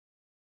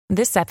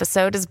This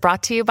episode is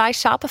brought to you by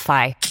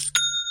Shopify.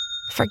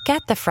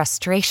 Forget the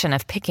frustration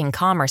of picking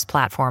commerce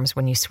platforms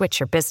when you switch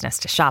your business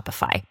to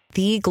Shopify,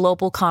 the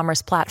global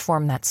commerce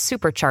platform that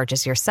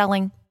supercharges your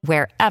selling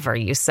wherever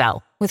you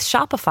sell. With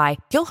Shopify,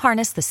 you'll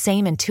harness the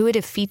same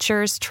intuitive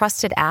features,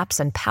 trusted apps,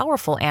 and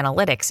powerful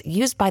analytics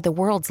used by the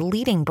world's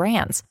leading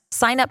brands.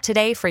 Sign up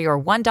today for your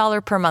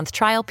 $1 per month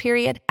trial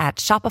period at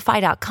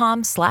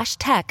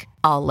shopify.com/tech,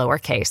 all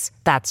lowercase.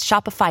 That's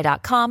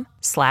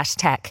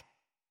shopify.com/tech.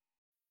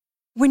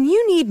 When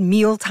you need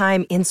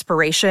mealtime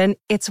inspiration,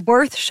 it's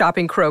worth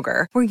shopping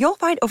Kroger, where you'll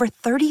find over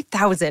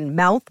 30,000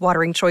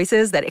 mouth-watering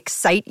choices that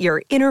excite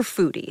your inner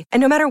foodie. And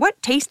no matter what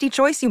tasty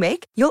choice you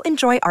make, you'll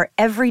enjoy our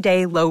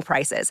everyday low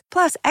prices,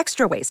 plus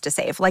extra ways to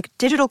save, like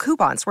digital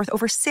coupons worth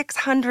over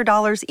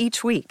 $600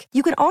 each week.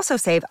 You can also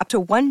save up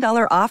to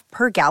 $1 off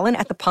per gallon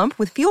at the pump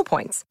with fuel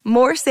points.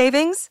 More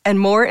savings and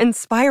more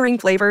inspiring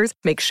flavors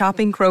make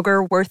shopping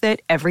Kroger worth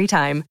it every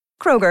time.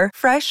 Kroger,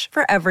 fresh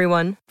for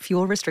everyone.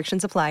 Fuel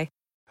restrictions apply.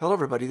 Hello,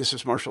 everybody. This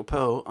is Marshall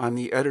Poe. I'm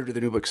the editor of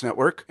the New Books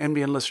Network.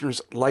 NBN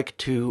listeners like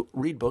to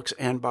read books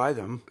and buy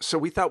them. So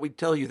we thought we'd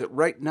tell you that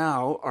right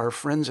now, our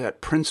friends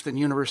at Princeton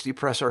University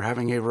Press are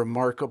having a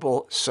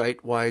remarkable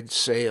site-wide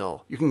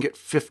sale. You can get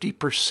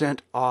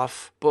 50%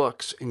 off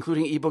books,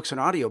 including ebooks and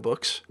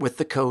audiobooks, with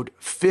the code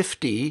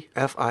 50,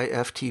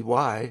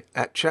 F-I-F-T-Y,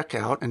 at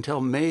checkout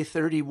until May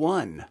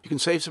 31. You can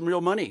save some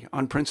real money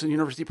on Princeton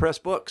University Press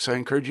books. I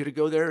encourage you to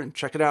go there and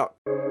check it out.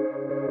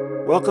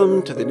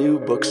 Welcome to the New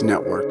Books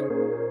Network.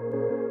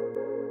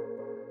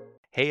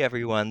 Hey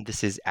everyone,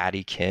 this is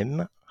Addie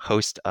Kim,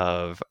 host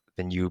of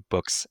the New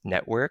Books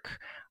Network.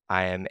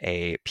 I am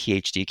a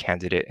PhD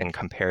candidate in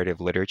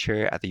comparative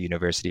literature at the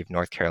University of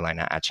North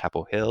Carolina at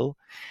Chapel Hill.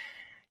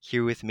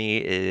 Here with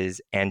me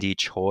is Andy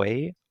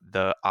Choi,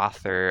 the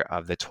author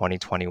of the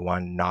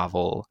 2021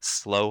 novel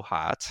Slow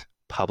Hot,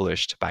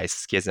 published by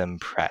Schism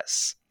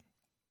Press.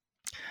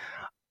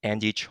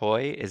 Andy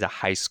Choi is a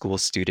high school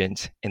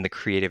student in the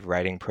creative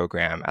writing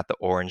program at the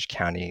Orange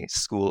County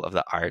School of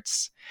the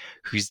Arts,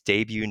 whose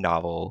debut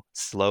novel,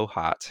 Slow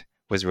Hot,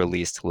 was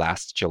released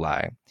last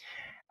July.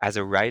 As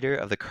a writer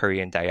of the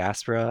Korean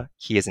diaspora,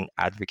 he is an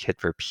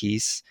advocate for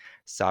peace,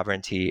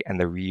 sovereignty, and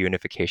the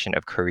reunification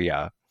of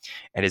Korea,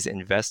 and is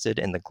invested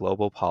in the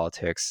global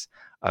politics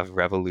of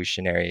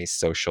revolutionary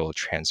social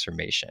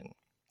transformation.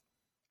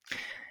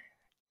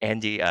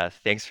 Andy,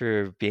 thanks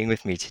for being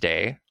with me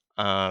today.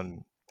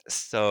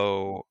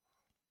 So,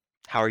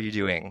 how are you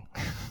doing?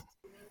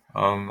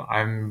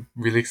 I'm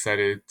really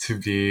excited to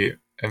be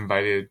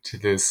invited to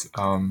this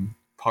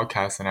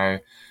podcast,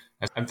 and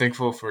I'm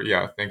thankful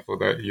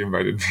that you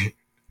invited me.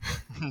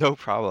 No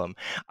problem.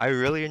 I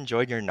really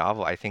enjoyed your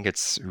novel. I think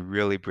it's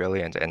really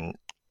brilliant and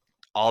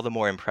all the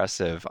more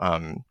impressive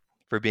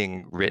for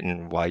being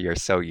written while you're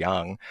so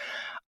young.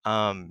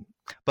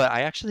 But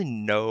I actually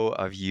know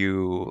of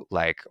you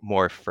like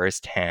more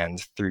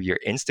firsthand through your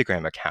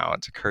Instagram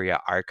account,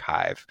 Korea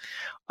Archive,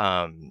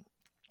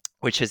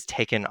 which has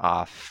taken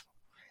off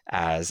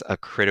as a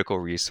critical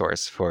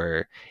resource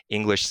for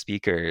English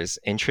speakers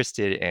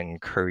interested in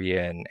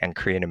Korean and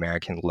Korean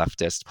American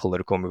leftist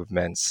political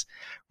movements,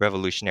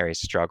 revolutionary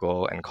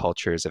struggle, and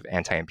cultures of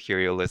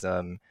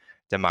anti-imperialism,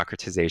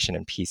 democratization,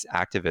 and peace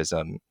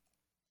activism.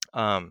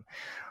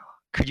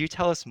 Could you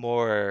tell us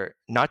more,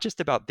 not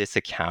just about this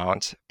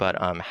account, but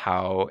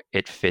how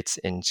it fits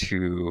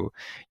into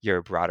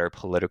your broader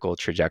political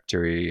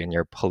trajectory and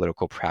your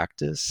political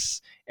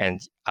practice,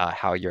 and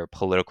how your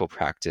political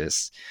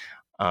practice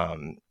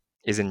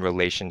is in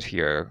relation to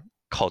your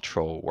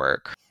cultural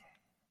work?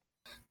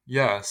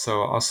 Yeah,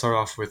 so I'll start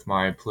off with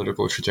my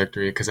political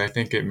trajectory because I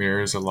think it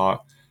mirrors a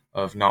lot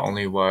of not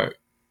only what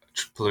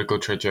political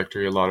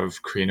trajectory a lot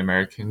of Korean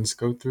Americans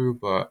go through,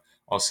 but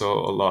also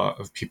a lot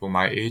of people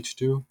my age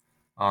do.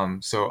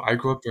 So I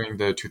grew up during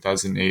the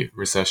 2008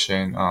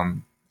 recession,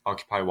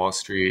 Occupy Wall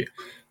Street,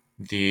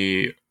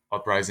 the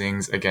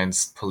uprisings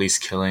against police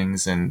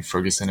killings in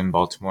Ferguson and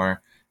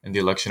Baltimore, and the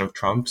election of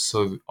Trump.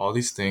 So all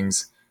these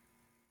things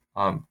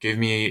gave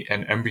me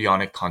an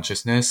embryonic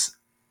consciousness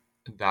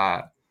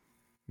that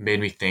made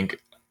me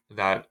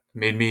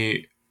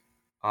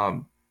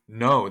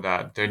know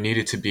that there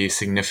needed to be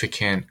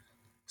significant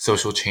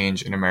social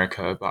change in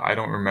America, but I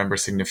don't remember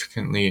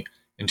significantly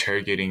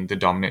interrogating the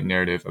dominant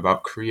narrative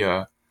about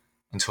Korea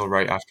until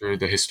right after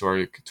the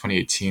historic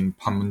 2018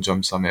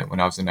 Panmunjom summit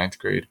when I was in ninth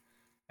grade.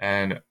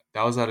 And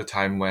that was at a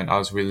time when I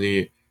was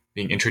really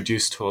being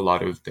introduced to a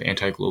lot of the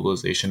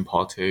anti-globalization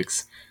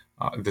politics,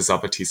 the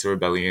Zapatista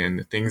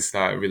rebellion, things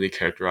that really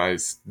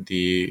characterized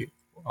the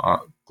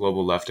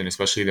global left and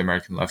especially the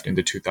American left in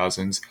the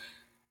 2000s.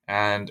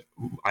 And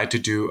I had to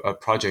do a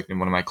project in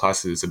one of my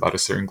classes about a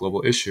certain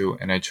global issue,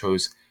 and I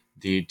chose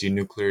the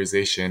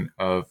denuclearization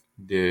of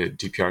the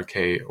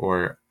DPRK,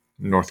 or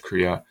North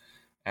Korea.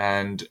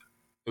 And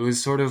it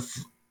was sort of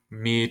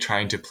me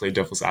trying to play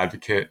devil's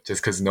advocate,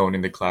 just because no one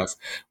in the class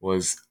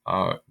was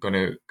no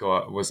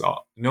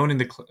one in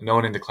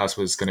the class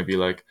was gonna be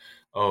like,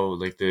 oh,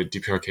 like the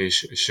DPRK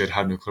should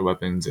have nuclear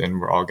weapons, and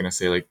we're all gonna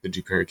say like the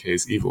DPRK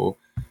is evil.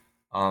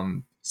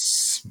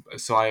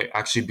 so I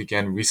actually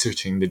began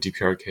researching the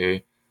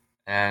DPRK,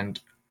 and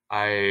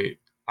I,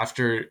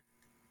 after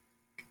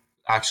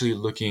actually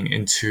looking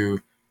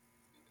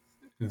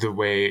the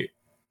way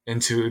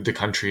into the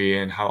country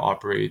and how it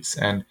operates,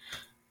 and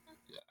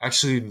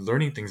actually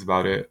learning things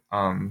about it,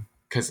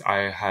 because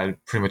I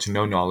had pretty much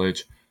no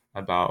knowledge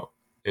about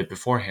it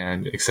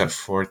beforehand, except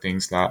for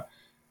things that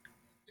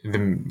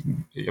the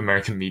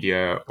American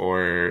media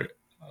or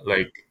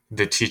like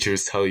the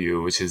teachers tell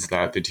you, which is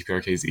that the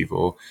DPRK is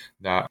evil.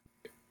 That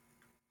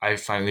I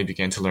finally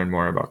began to learn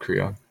more about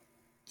Korea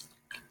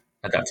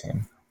at that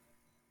time.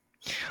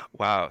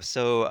 Wow.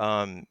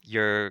 So,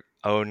 your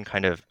own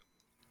kind of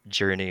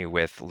journey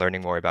with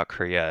learning more about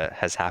Korea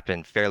has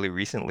happened fairly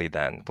recently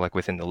then, like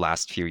within the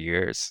last few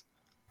years.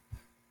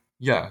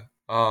 Yeah.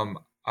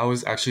 I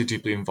was actually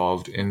deeply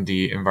involved in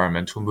the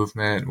environmental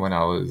movement when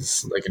I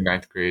was like in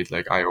ninth grade.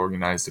 Like I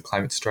organized the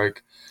climate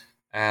strike.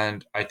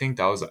 And I think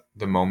that was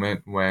the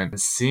moment when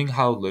seeing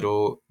how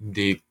little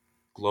the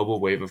global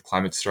wave of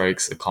climate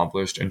strikes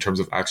accomplished in terms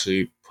of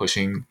actually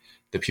pushing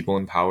the people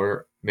in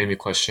power made me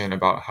question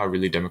about how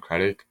really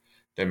democratic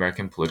the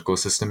American political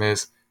system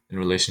is in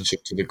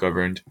relationship to the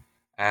governed.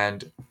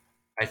 And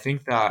I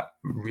think that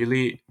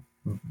really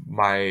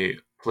my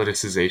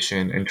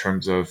politicization in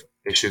terms of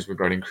issues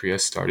regarding Korea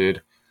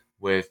started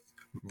with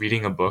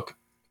reading a book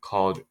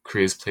called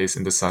Korea's Place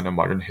in the Sun: A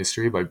Modern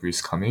History by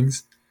Bruce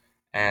Cummings.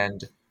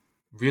 And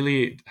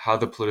really, how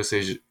the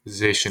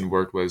politicization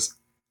worked was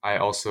I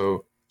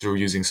also, through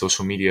using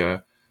social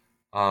media,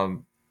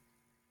 um,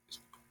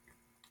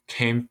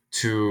 came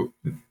to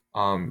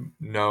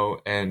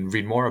know and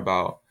read more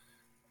about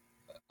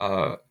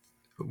uh,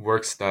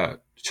 works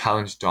that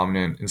challenged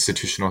dominant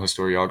institutional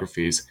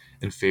historiographies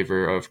in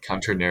favor of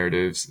counter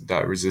narratives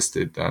that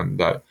resisted them,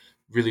 that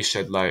really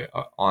shed light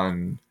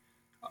on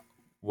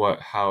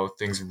how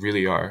things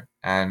really are.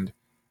 And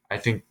I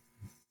think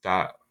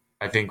that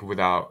I think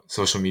without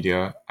social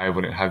media, I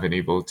wouldn't have been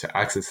able to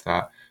access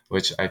that,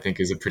 which I think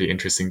is a pretty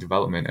interesting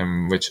development,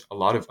 and which a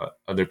lot of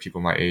other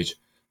people my age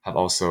have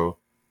also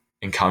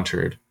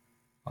encountered.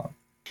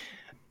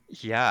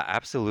 Yeah,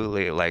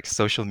 absolutely. Like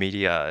social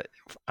media,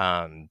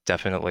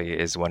 definitely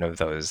is one of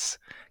those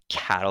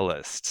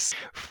catalysts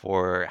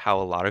for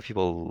how a lot of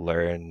people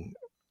learn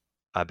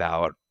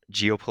about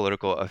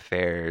geopolitical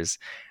affairs,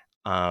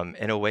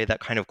 in a way that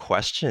kind of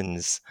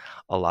questions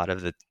a lot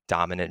of the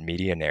dominant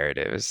media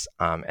narratives.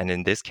 And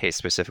in this case,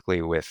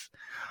 specifically with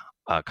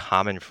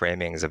common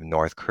framings of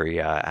North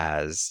Korea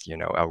as,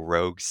 a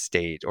rogue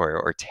state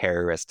or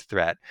terrorist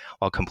threat,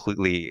 while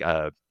completely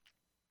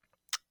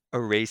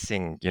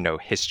erasing,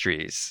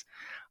 histories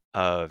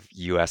of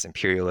U.S.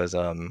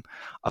 imperialism,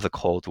 of the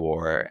Cold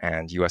War,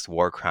 and U.S.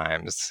 war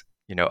crimes,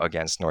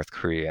 against North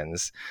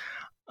Koreans.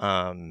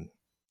 Um,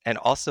 and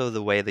also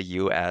the way the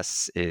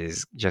U.S.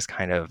 is just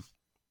kind of,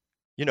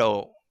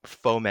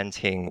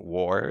 fomenting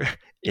war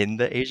in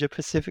the Asia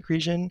Pacific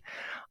region,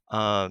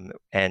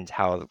 and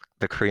how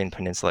the Korean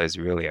Peninsula is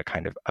really a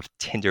kind of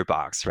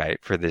tinderbox, right,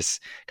 for this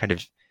kind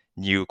of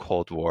new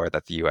Cold War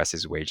that the U.S.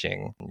 is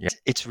waging. Yeah.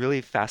 It's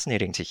really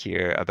fascinating to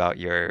hear about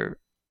your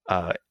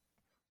uh,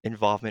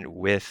 involvement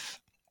with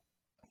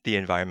the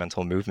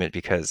environmental movement,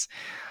 because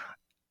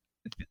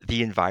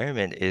the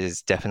environment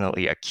is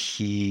definitely a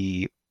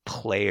key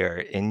player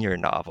in your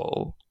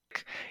novel.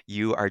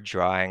 You are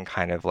drawing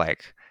kind of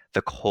like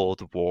the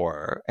Cold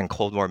War and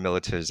Cold War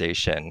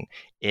militarization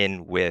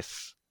in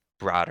with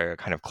broader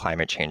kind of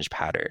climate change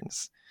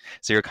patterns.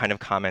 So you're kind of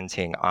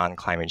commenting on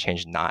climate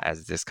change not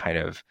as this kind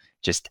of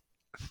just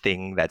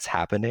thing that's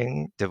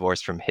happening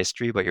divorced from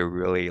history, but you're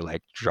really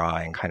like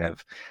drawing kind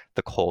of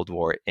the Cold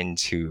War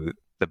into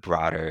the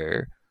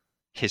broader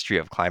history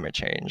of climate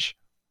change,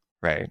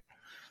 right?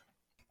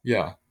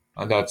 Yeah,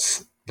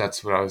 that's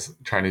what I was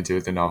trying to do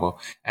with the novel,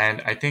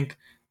 and I think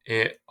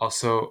it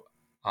also.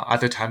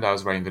 At the time that I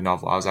was writing the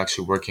novel, I was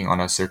actually working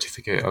on a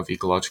certificate of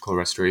ecological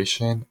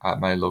restoration at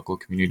my local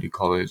community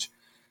college.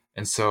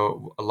 And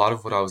so a lot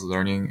of what I was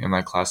learning in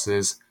my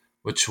classes,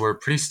 which were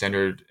pretty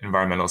standard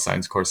environmental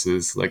science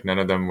courses, like none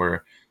of them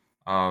were,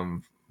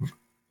 um,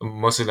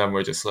 most of them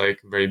were just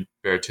like very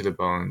bare to the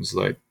bones,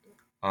 like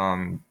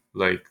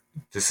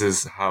this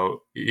is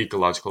how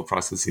ecological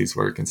processes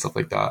work and stuff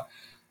like that.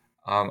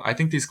 I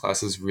think these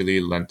classes really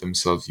lent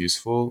themselves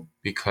useful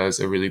because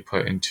it really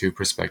put into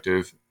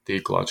perspective the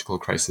ecological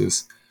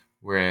crisis,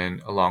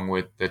 wherein along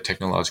with the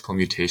technological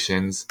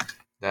mutations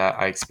that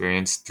I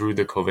experienced through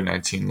the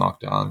COVID-19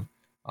 lockdown,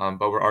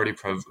 but were already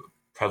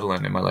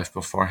prevalent in my life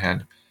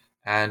beforehand.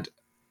 And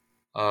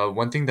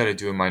one thing that I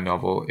do in my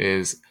novel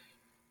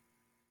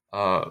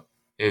uh,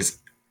 is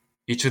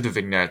each of the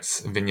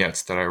vignettes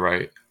that I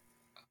write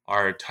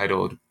are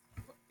titled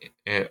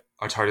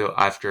are titled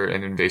after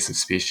an invasive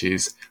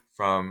species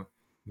from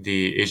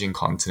the Asian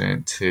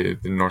continent to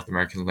the North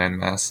American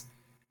landmass.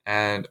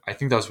 And I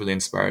think that was really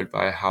inspired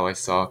by how I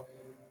saw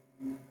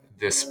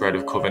this spread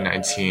of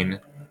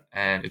COVID-19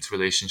 and its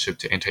relationship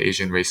to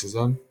anti-Asian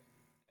racism.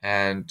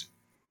 And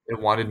it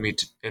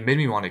made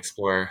me want to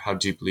explore how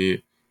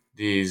deeply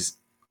these,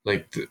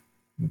 like,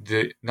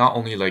 the not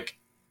only like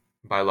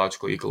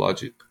biological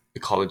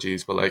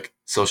ecologies, but like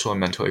social and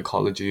mental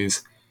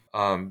ecologies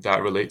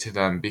that relate to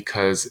them,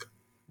 because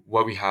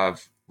what we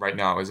have right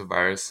now is a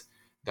virus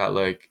that,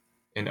 like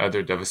in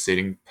other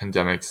devastating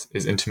pandemics,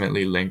 is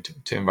intimately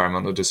linked to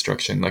environmental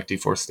destruction like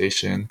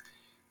deforestation,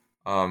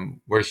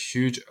 where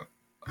huge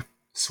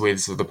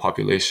swathes of the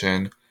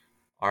population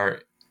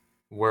are,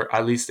 were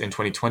at least in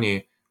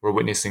 2020, we're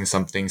witnessing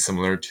something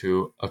similar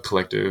to a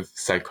collective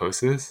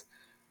psychosis,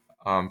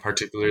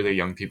 particularly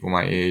young people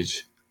my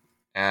age,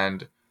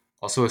 and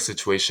also a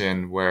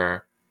situation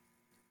where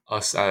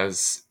us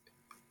as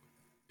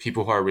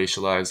people who are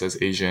racialized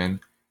as Asian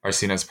are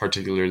seen as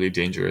particularly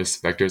dangerous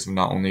vectors of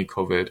not only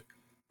COVID,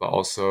 but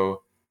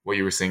also what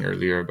you were saying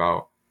earlier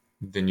about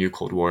the new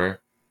Cold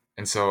War.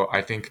 And so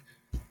I think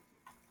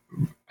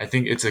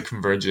it's a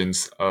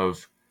convergence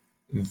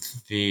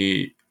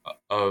the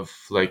of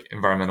like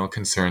environmental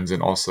concerns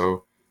and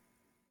also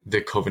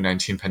the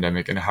COVID-19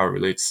 pandemic and how it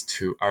relates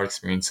to our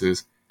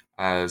experiences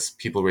as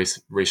people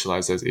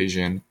racialized as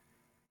Asian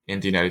in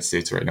the United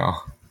States right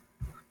now.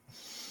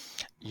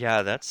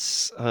 Yeah,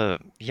 that's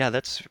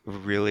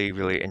really,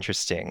 really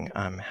interesting.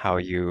 How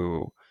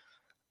you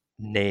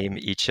name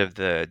each of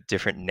the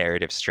different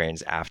narrative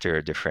strains after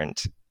a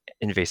different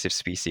invasive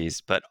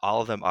species, but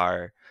all of them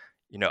are,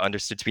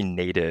 understood to be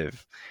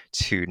native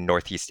to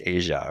Northeast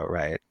Asia,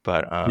 right?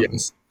 But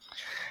Yes,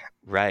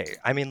 right.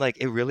 I mean, like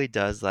it really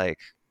does like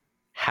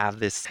have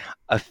this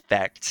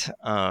effect.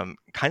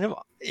 Kind of,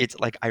 it's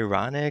like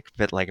ironic,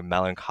 but like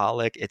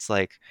melancholic. It's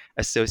like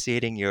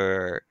associating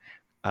your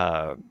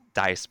uh,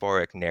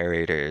 diasporic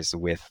narrators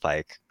with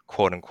like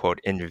quote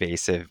unquote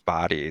invasive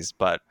bodies,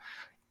 but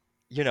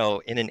in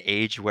an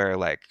age where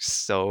like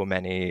so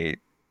many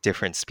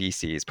different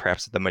species,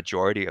 perhaps the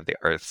majority of the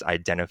Earth's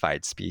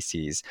identified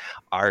species,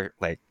 are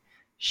like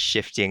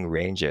shifting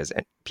ranges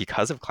and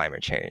because of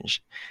climate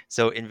change.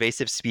 So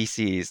invasive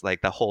species,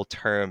 like the whole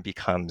term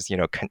becomes,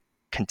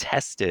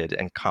 contested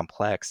and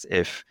complex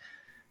if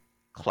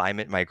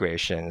climate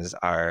migrations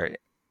are,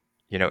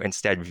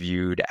 instead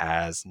viewed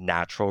as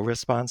natural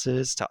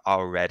responses to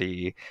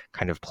already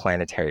kind of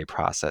planetary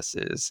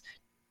processes.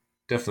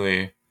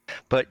 definitely.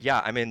 But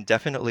yeah, I mean,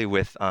 definitely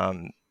with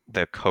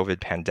the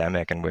COVID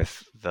pandemic and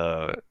with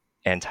the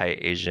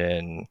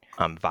anti-Asian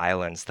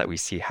violence that we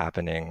see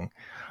happening,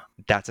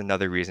 that's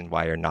another reason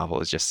why your novel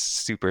is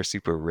just super,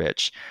 super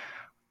rich.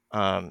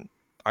 Um,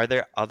 are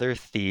there other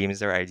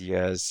themes or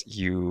ideas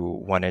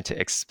you wanted to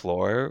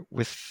explore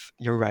with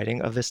your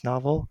writing of this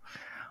novel?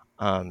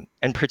 And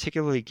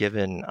particularly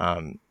given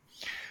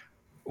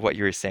what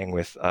you were saying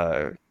with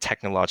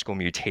technological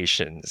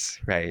mutations,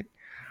 right?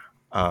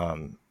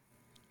 Um,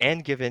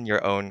 and given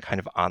your own kind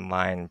of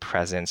online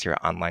presence, your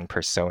online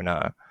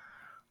persona,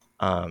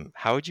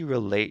 how would you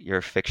relate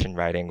your fiction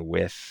writing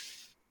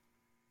with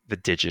the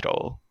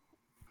digital?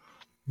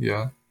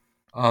 Yeah.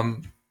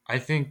 I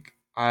think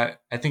I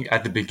think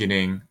at the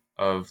beginning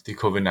of the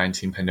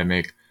COVID-19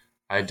 pandemic,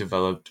 I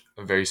developed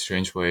a very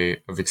strange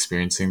way of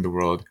experiencing the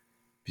world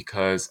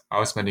because I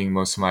was spending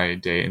most of my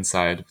day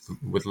inside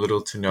with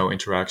little to no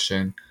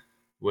interaction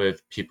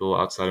with people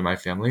outside of my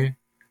family,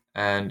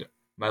 and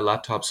my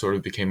laptop sort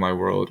of became my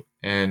world.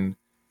 And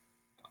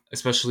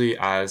especially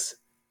as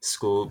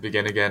school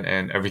began again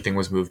and everything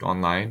was moved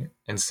online,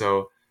 and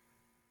so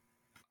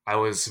I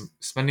was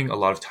spending a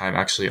lot of time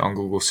actually on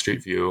Google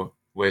Street View,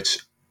 which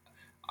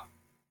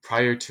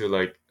prior to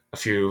like a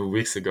few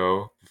weeks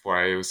ago, before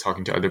I was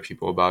talking to other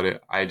people about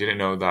it, I didn't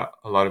know that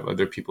a lot of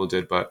other people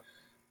did, but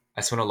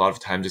I spent a lot of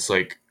time just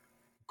like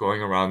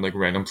going around like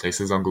random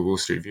places on Google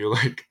Street View.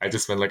 Like I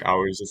just spent like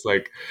hours just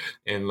like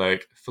in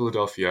like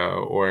Philadelphia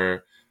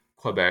or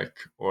Quebec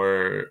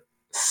or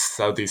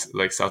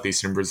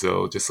southeastern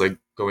Brazil, just like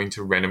going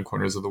to random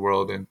corners of the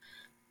world and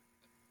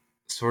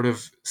sort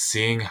of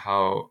seeing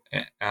how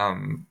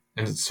and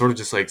sort of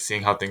just like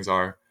seeing how things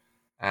are.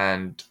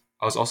 And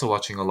I was also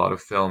watching a lot of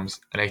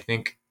films, and I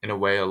think in a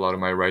way a lot of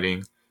my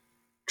writing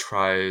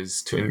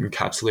tries to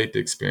encapsulate the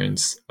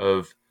experience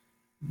of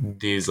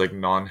these like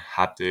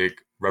non-haptic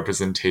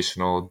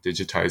representational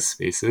digitized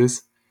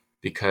spaces,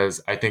 because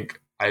I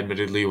think I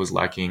admittedly was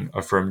lacking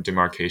a firm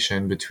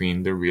demarcation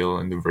between the real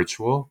and the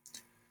virtual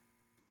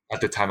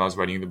at the time I was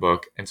writing the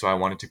book. And so I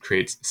wanted to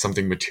create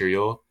something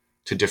material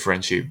to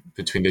differentiate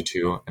between the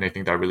two. And I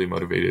think that really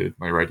motivated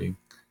my writing.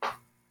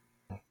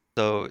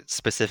 So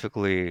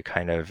specifically,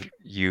 kind of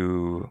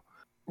you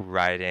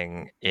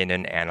writing in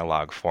an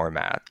analog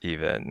format,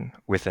 even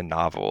with a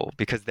novel,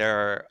 because there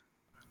are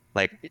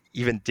like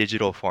even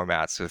digital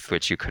formats with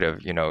which you could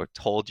have,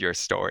 told your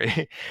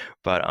story,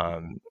 but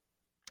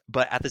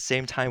at the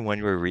same time, when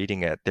you were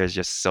reading it, there's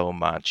just so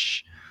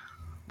much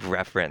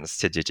reference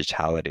to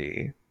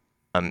digitality,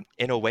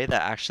 in a way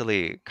that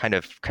actually kind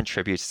of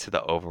contributes to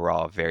the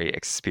overall very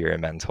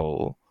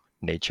experimental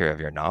nature of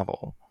your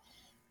novel.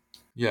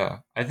 Yeah,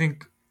 I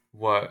think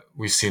what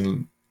we've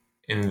seen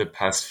in the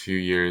past few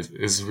years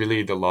is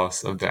really the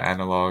loss of the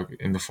analog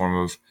in the form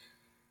of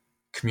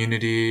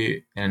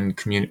community and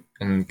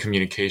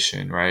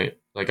communication, right?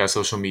 Like our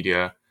social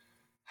media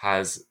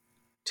has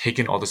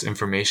taken all this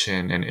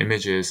information and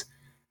images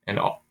and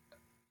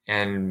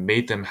and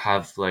made them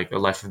have like a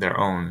life of their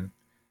own.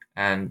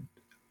 And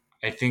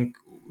I think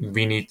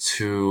we need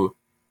to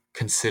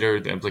consider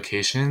the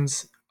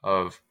implications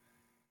of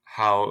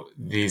how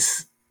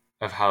these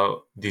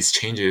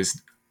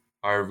changes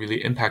are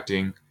really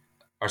impacting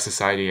our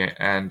society,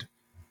 and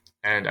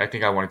I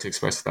think I wanted to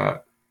express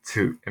that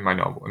too in my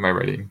novel, in my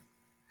writing.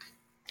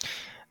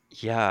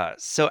 Yeah,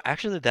 so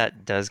actually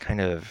that does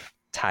kind of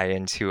tie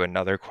into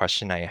another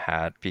question I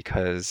had,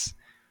 because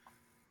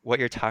what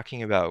you're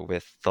talking about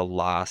with the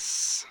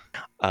loss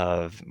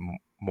of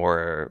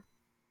more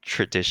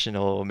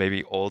traditional,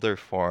 maybe older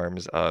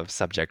forms of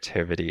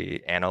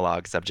subjectivity,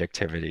 analog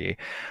subjectivity,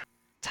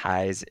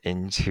 ties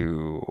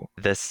into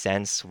the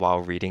sense while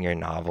reading your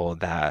novel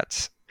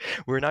that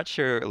we're not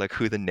sure like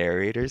who the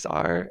narrators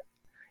are,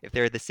 if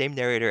they're the same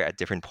narrator at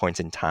different points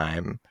in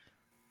time,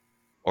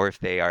 or if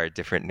they are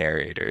different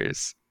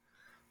narrators.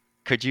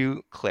 Could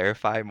you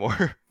clarify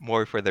more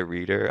more for the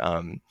reader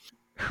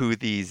who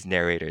these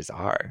narrators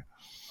are?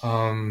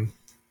 Um,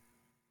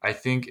 I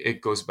think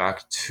it goes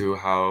back to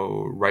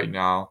how right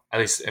now, at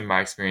least in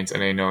my experience,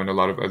 and I know in a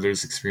lot of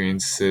others'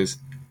 experiences,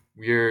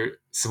 we're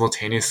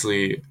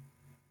simultaneously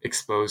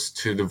exposed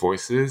to the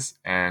voices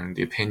and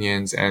the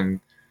opinions and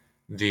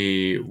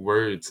the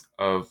words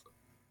of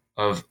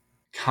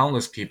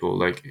countless people,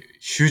 like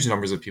huge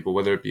numbers of people,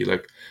 whether it be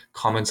like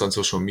comments on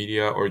social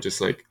media or just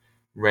like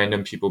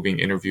random people being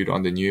interviewed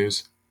on the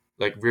news.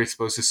 Like we're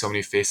exposed to so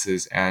many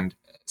faces and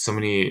so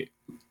many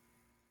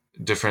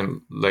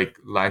different like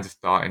lines of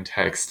thought and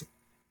text.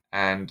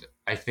 And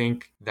I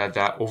think that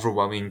that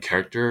overwhelming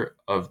character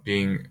of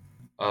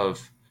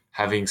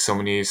having so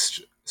many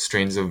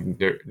strains of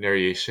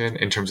narration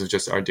in terms of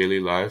just our daily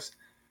lives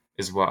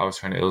is what I was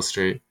trying to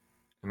illustrate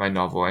in my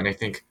novel. And I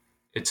think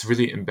it's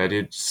really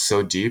embedded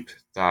so deep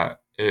that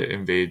it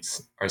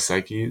invades our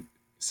psyche.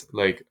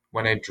 Like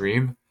when I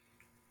dream,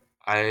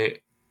 I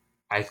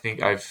I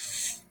think I've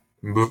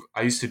moved.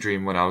 I used to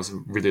dream when I was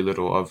really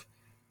little of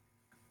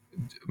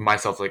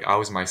myself, like I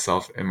was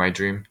myself in my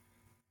dream.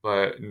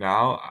 But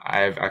now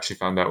I've actually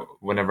found that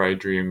whenever I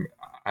dream,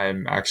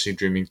 I'm actually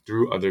dreaming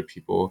through other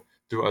people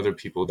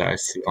that I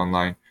see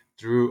online,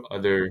 through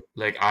other,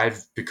 like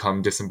I've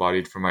become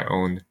disembodied from my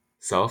own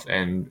self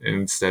and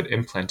instead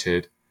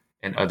implanted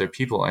in other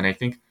people. And I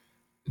think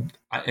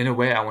in a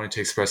way, I wanted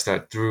to express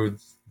that through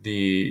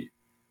the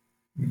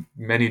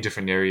many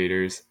different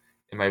narrators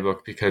in my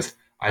book, because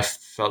I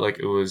felt like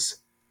it was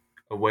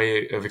a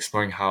way of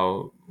exploring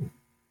how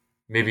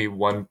maybe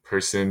one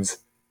person's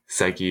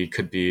psyche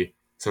could be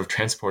sort of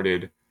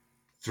transported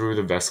through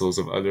the vessels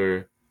of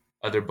other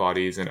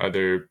bodies and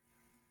other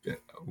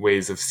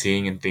ways of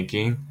seeing and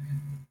thinking,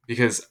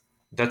 because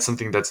that's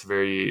something that's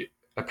very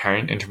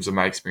apparent in terms of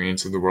my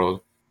experience of the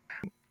world.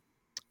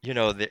 You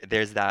know,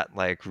 there's that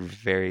like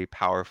very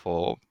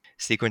powerful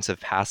sequence of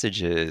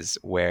passages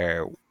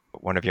where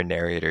one of your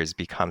narrators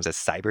becomes a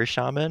cyber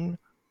shaman,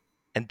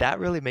 and that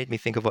really made me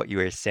think of what you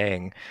were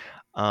saying.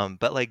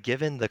 But like,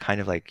 given the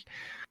kind of like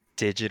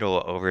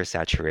digital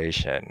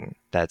oversaturation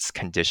that's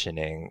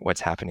conditioning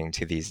what's happening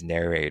to these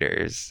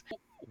narrators,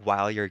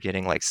 while you're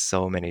getting like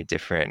so many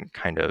different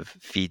kind of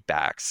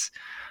feedbacks,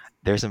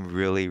 there's some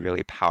really,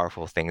 really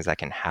powerful things that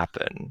can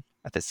happen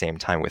at the same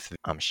time with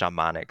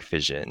shamanic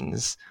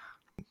visions.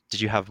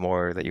 Did you have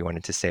more that you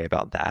wanted to say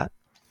about that?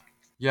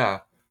 Yeah.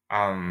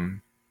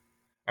 Um,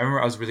 I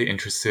remember I was really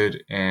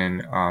interested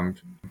in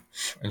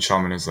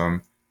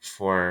shamanism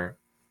for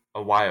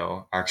a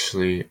while,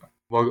 actually.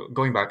 Well,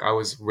 going back, I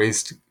was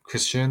raised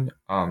Christian,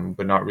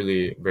 but not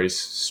really very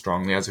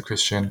strongly as a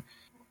Christian.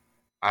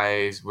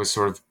 I was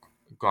sort of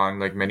gone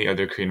like many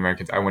other Korean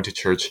Americans. I went to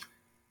church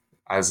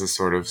as a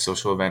sort of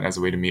social event, as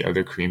a way to meet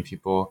other Korean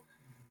people.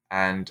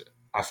 And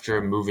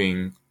after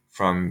moving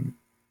from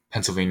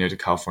Pennsylvania to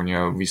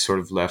California, we sort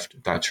of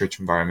left that church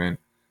environment.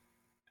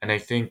 And I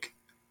think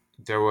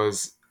there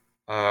was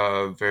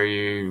a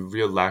very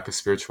real lack of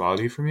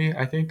spirituality for me.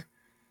 I think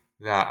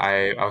that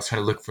I was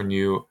trying to look for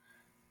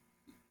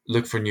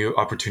new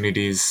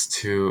opportunities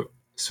to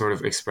sort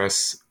of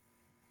express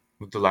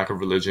the lack of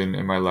religion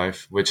in my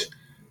life, which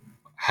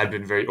had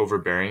been very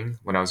overbearing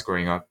when I was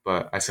growing up.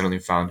 But I suddenly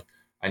found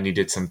I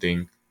needed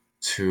something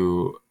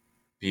to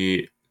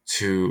be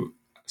to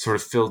sort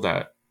of fill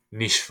that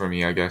niche for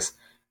me, I guess.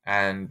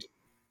 And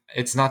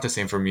it's not the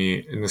same for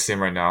me in the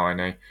same right now.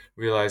 And I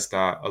realized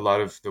that a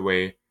lot of the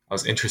way I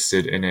was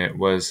interested in it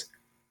was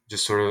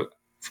just sort of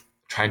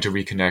trying to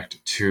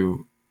reconnect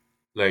to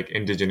like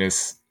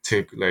indigenous,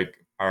 to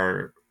like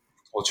our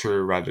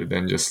culture, rather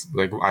than just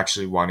like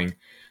actually wanting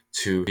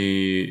to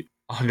be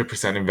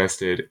 100%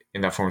 invested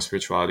in that form of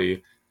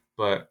spirituality.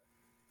 But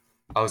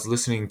I was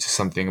listening to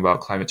something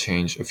about climate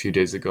change a few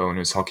days ago, and it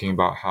was talking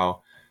about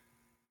how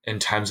in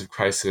times of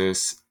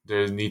crisis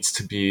there needs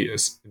to be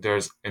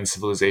there's in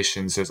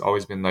civilizations there's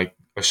always been like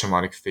a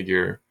shamanic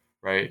figure,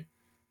 right?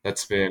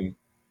 That's been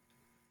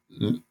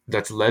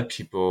that's led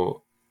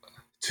people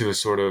to a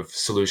sort of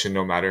solution,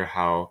 no matter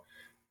how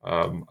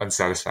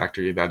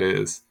unsatisfactory that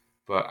is.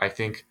 But I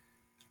think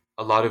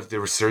a lot of the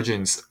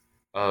resurgence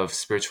of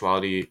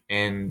spirituality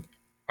in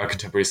our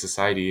contemporary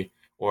society,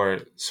 or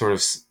sort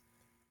of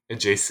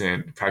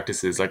adjacent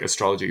practices like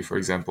astrology, for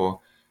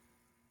example,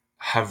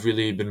 have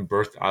really been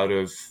birthed out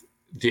of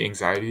the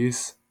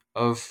anxieties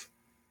of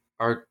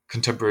our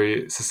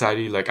contemporary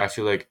society. Like, I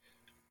feel like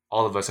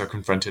all of us are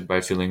confronted by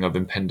a feeling of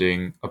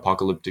impending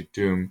apocalyptic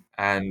doom,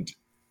 and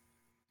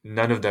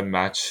none of them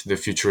match the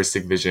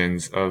futuristic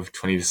visions of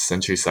 20th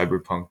century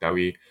cyberpunk that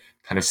we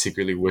kind of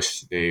secretly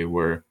wish they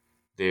were.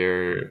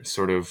 They're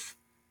sort of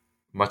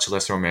much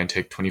less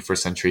romantic 21st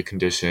century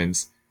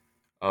conditions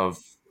of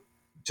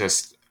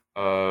just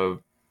a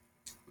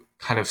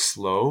kind of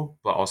slow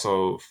but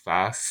also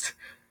fast,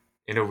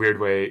 in a weird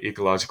way,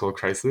 ecological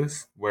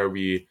crisis, where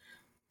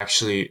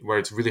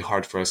it's really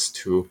hard for us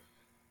to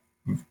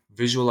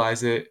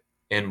visualize it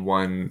in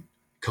one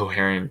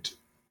coherent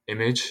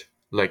image,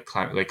 like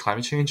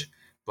climate change,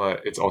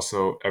 but it's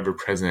also ever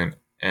present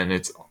and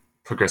it's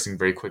progressing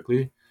very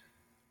quickly.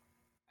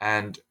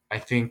 And I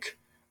think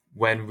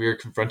when we're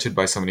confronted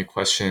by so many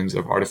questions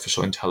of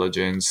artificial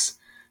intelligence,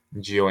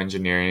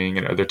 geoengineering,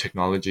 and other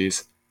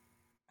technologies,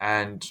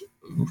 and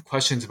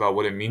questions about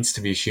what it means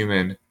to be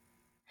human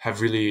have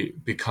really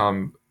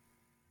become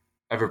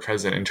ever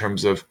present in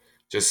terms of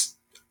just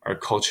our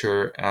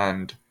culture.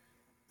 And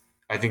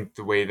I think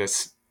the way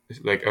this,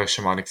 like, a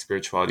shamanic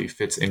spirituality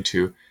fits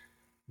into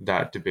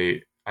that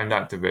debate, I'm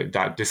not debate,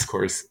 that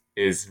discourse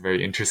is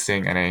very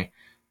interesting. And I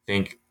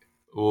think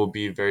it will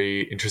be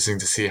very interesting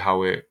to see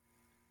how it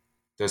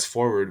does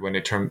forward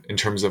in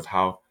terms of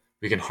how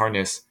we can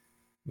harness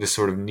this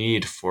sort of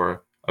need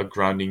for a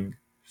grounding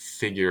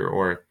figure,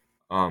 or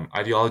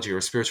ideology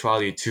or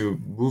spirituality to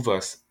move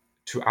us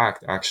to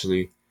act,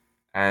 actually,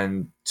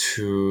 and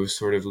to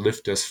sort of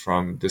lift us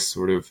from this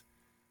sort of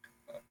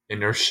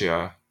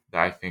inertia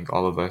that I think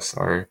all of us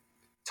are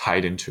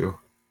tied into,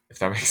 if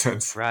that makes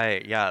sense.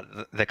 Right. Yeah.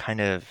 The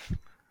kind of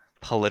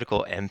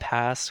political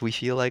impasse we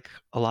feel like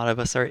a lot of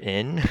us are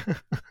in,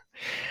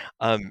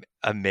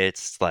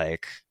 amidst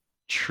like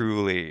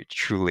truly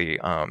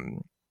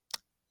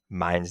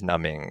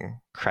mind-numbing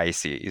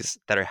crises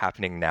that are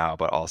happening now,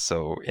 but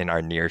also in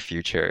our near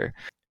future.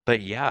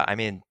 But yeah, I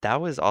mean, that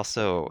was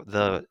also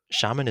the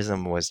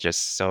shamanism was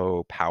just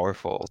so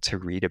powerful to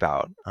read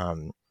about,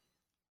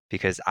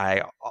 because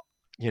like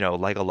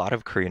a lot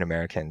of Korean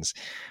Americans,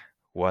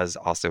 was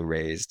also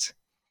raised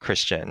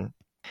Christian.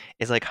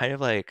 It's like kind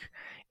of like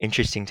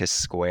interesting to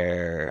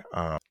square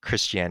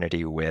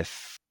Christianity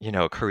with,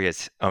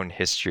 Korea's own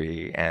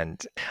history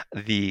and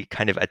the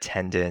kind of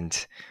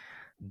attendant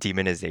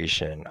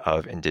demonization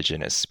of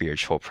indigenous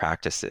spiritual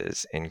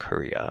practices in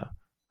Korea.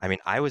 I mean,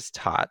 I was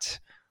taught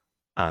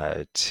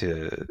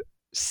to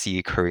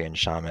see Korean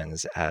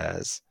shamans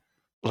as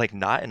like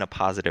not in a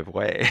positive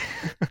way.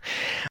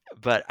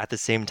 But at the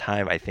same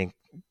time, I think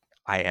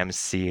I am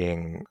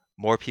seeing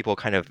more people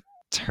kind of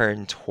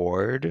turn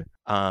toward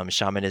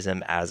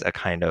shamanism as a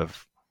kind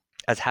of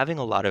as having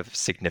a lot of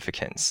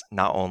significance,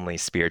 not only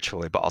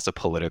spiritually but also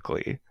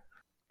politically.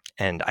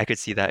 And I could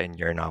see that in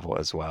your novel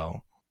as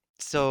well.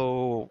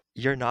 So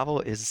your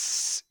novel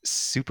is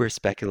super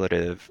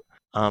speculative.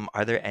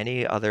 Are there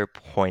any other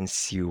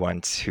points you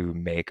want to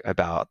make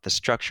about the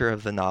structure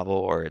of the novel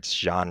or its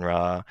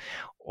genre,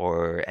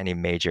 or any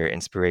major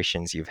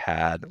inspirations you've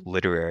had,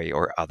 literary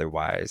or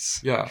otherwise?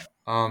 Yeah.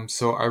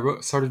 So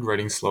started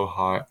writing Slow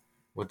Hot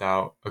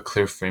without a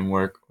clear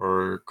framework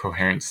or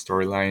coherent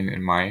storyline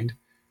in mind.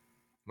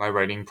 My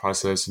writing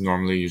process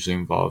normally usually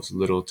involves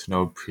little to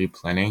no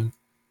pre-planning,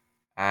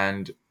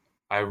 and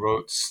I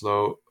wrote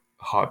Slow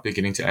Hot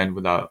beginning to end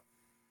without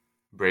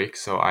break.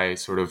 So I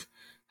sort of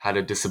had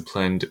a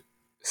disciplined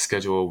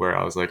schedule where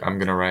I was like, I'm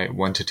gonna write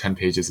 1 to 10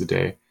 pages a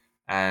day.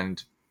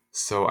 And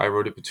so I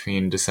wrote it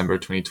between December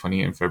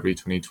 2020 and February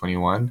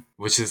 2021,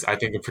 which is, I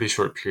think, a pretty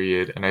short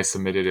period. And I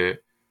submitted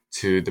it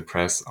to the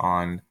press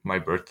on my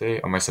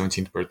birthday, on my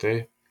 17th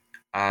birthday.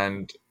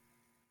 And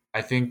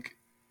I think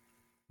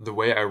the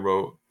way I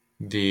wrote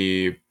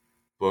the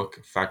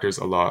book factors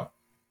a lot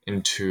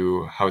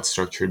into how it's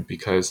structured,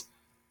 because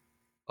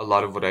a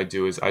lot of what I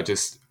do is I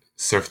just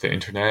surf the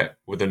internet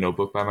with a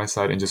notebook by my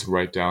side and just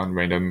write down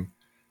random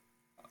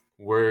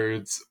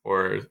words,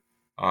 or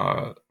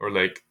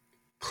like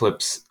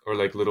clips, or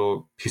like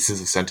little pieces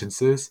of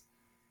sentences,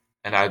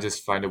 and I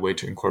just find a way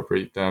to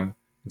incorporate them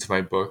into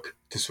my book,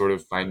 to sort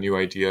of find new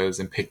ideas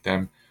and pick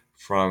them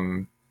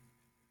from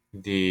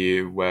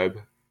the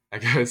web, I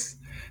guess.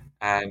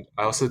 And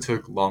I also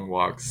took long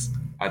walks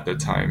at the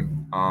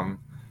time.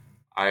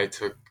 I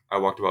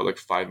walked about like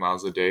 5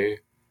 miles a day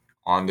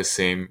on the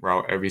same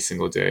route every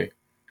single day,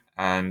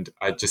 and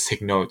I just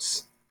take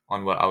notes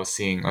on what I was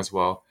seeing as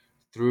well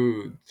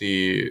through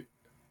the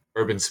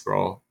urban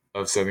sprawl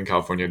of Southern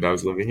California that I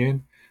was living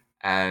in.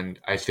 And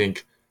I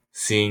think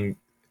seeing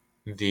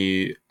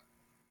the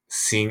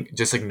seeing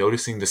just like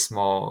noticing the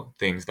small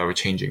things that were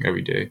changing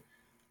every day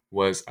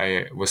was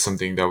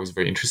something that was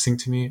very interesting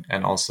to me,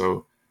 and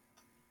also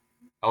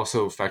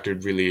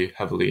factored really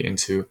heavily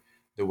into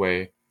the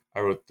way I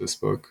wrote this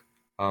book.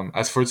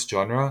 As for its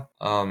genre,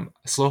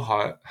 Slow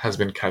Hot has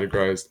been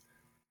categorized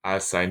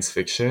as science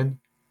fiction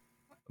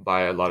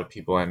by a lot of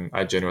people, and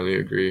I generally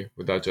agree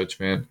with that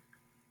judgment.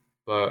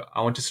 But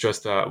I want to stress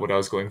that what I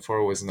was going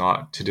for was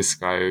not to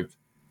describe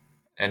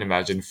an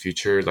imagined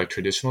future like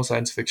traditional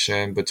science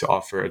fiction, but to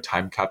offer a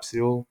time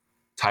capsule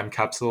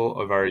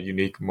of our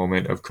unique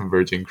moment of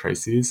converging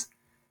crises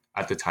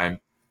at the time,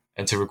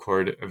 and to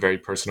record a very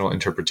personal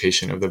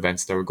interpretation of the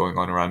events that were going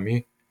on around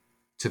me,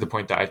 to the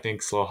point that I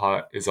think Slow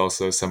Hot is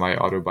also semi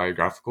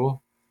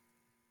autobiographical.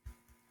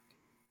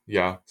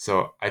 Yeah,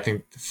 so I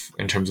think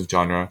in terms of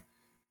genre,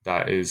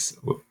 that is,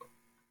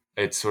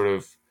 it's sort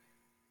of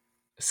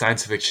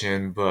science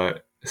fiction,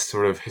 but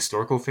sort of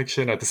historical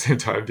fiction at the same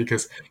time,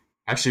 because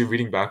actually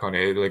reading back on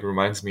it, it like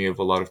reminds me of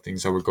a lot of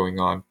things that were going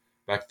on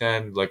back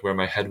then, like where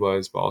my head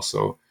was, but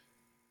also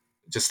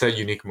just that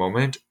unique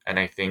moment. And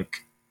I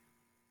think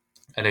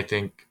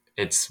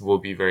it's will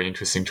be very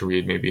interesting to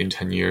read maybe in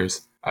 10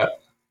 years.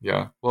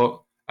 Yeah.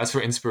 Well, as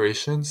for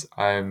inspirations,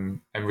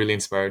 I'm really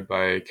inspired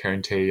by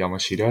Karente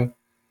Yamashita,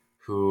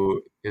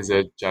 who is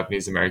a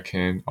Japanese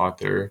American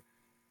author.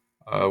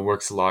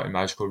 Works a lot in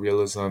magical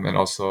realism, and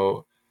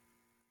also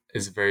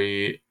is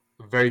very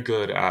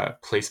good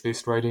at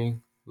place-based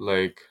writing.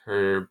 Like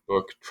her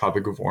book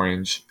Tropic of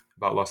Orange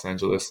about Los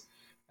Angeles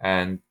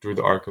and Through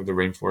the Arc of the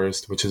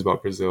Rainforest, which is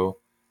about Brazil,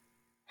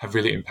 have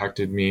really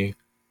impacted me.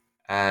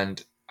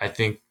 And I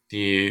think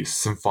the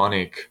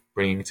symphonic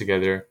bringing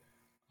together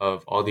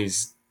of all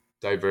these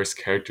diverse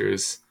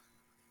characters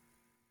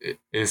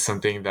is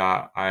something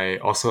that I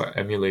also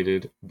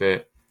emulated a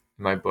bit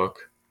in my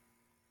book.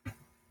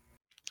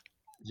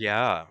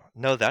 Yeah,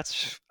 no,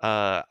 that's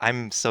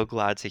I'm so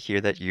glad to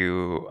hear that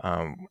you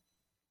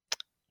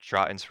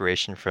draw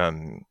inspiration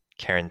from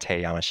Karen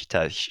Tay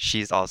Yamashita.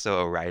 She's also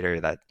a writer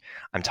that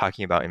I'm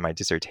talking about in my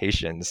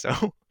dissertation.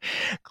 So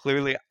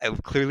clearly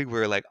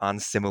we're like on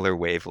similar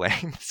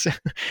wavelengths.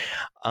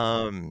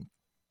 um,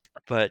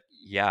 but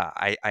yeah,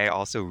 I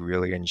also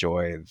really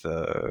enjoy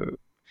the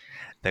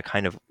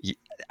kind of,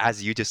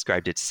 as you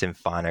described it,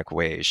 symphonic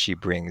way she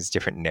brings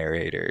different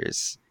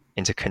narrators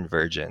into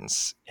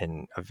convergence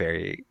in a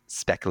very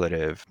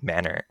speculative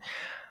manner.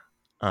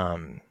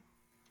 Um,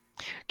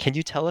 can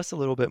you tell us a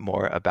little bit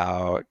more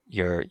about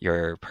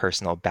your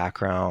personal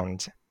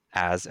background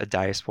as a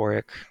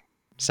diasporic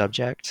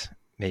subject?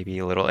 Maybe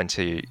a little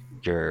into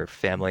your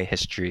family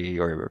history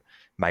or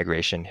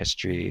migration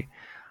history.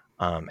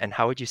 And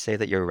how would you say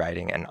that your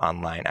writing and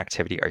online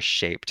activity are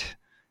shaped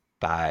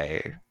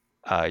by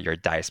your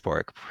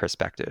diasporic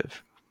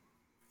perspective?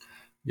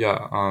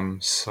 Yeah,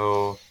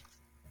 so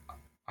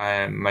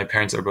my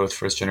parents are both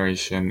first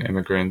generation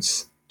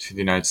immigrants to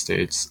the United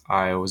States.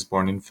 I was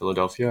born in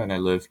Philadelphia and I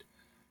lived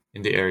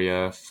in the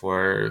area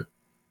for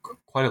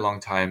quite a long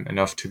time,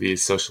 enough to be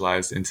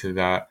socialized into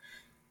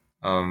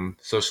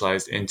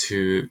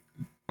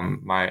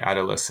my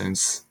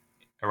adolescence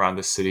around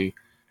the city.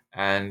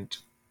 And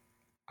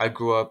I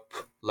grew up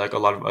like a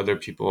lot of other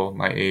people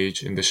my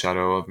age in the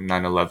shadow of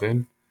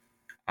 9/11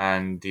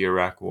 and the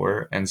Iraq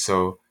War. And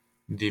so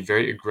the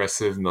very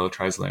aggressive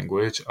militarized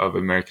language of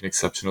American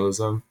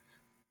exceptionalism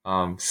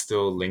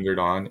still lingered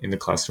on in the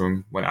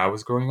classroom when I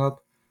was growing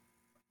up.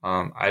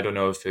 I don't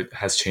know if it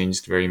has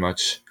changed very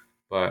much,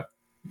 but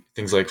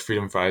things like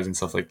freedom fries and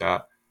stuff like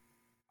that,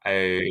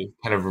 I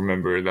kind of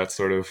remember that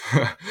sort of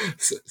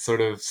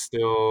sort of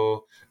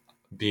still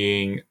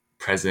being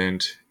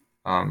present,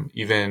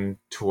 even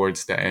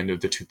towards the end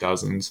of the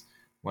 2000s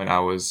when I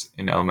was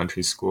in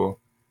elementary school.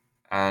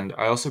 And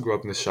I also grew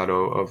up in the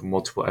shadow of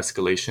multiple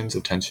escalations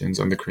of tensions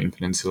on the Korean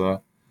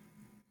Peninsula,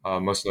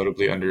 most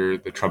notably under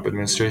the Trump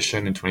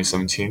administration in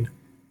 2017.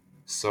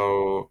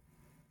 So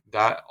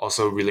that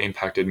also really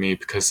impacted me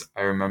because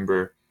I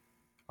remember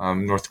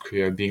North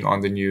Korea being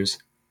on the news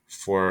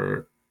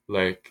for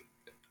like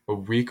a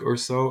week or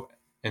so,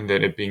 and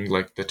then it being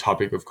like the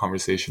topic of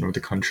conversation with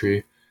the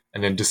country,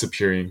 and then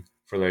disappearing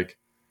for like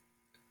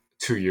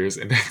 2 years,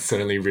 and then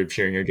suddenly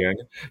reappearing again.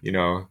 You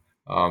know,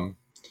 um,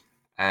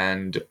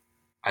 and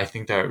I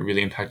think that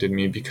really impacted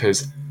me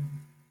because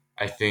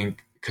I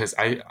think because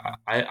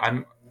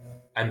I'm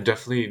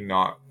definitely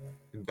not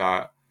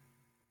that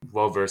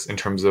well versed in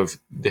terms of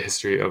the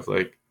history of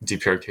like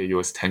DPRK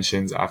US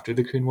tensions after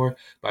the Korean War,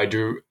 but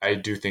I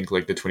do think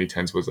like the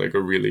 2010s was like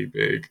a really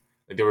big,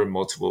 like there were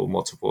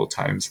multiple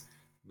times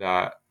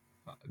that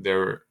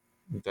there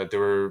there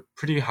were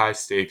pretty high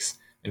stakes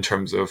in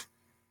terms of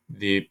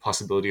the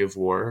possibility of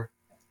war,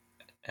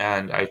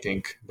 and I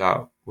think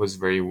that was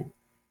very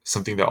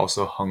something that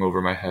also hung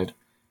over my head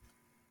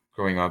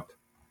growing up.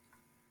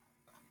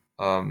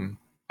 Um,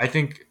 I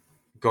think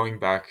going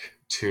back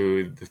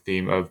to the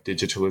theme of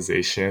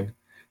digitalization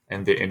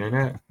and the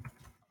internet,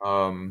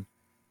 um,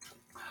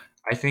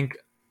 I think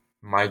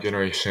my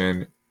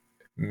generation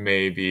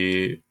may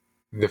be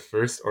the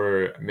first,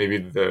 or maybe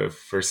the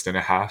first and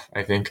a half,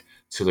 I think,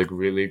 to like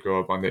really grow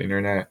up on the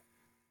internet.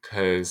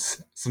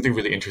 Because something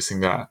really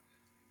interesting that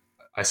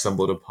I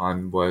stumbled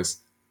upon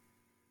was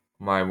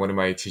my one of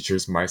my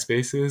teachers'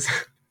 MySpaces.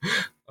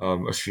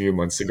 A few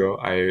months ago,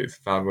 I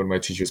found one of my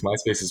teachers'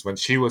 MySpaces when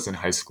she was in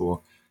high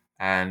school,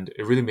 and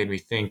it really made me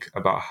think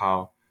about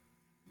how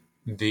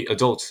the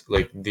adults,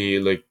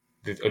 the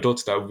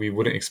adults that we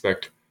wouldn't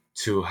expect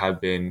to have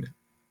been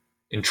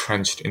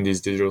entrenched in these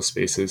digital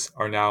spaces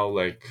are now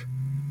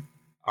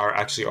are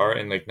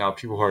and like now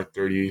people who are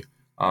 30,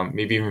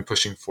 maybe even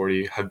pushing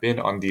 40, have been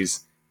on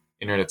these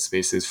internet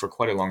spaces for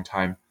quite a long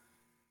time.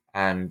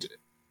 And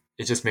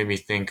it just made me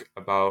think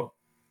about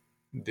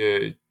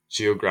the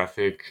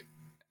geographic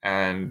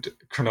and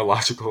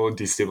chronological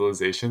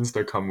destabilizations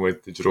that come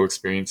with digital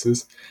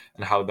experiences,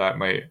 and how that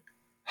might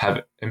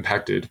have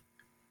impacted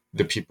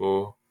the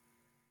people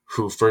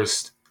who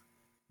first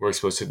were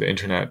exposed to the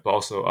internet, but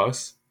also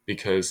us,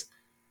 because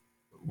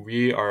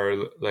we are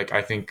like,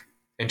 I think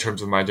in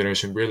terms of my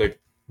generation, we're like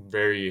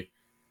very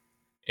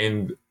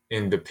in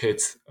the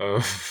pit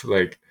of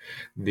like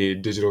the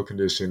digital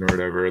condition or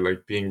whatever,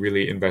 like being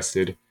really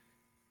invested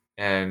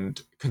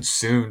and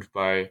consumed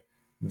by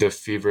the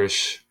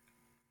feverish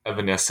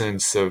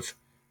evanescence of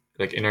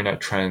like internet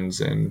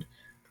trends and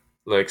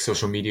like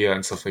social media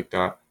and stuff like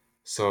that.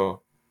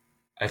 So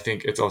I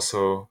think it's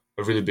also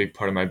a really big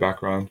part of my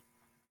background.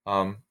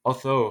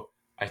 Although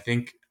I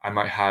think I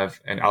might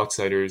have an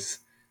outsider's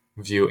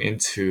view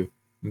into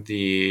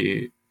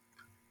the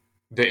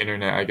the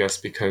internet, I guess,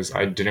 because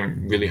I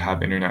didn't really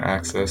have internet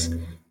access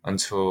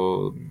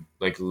until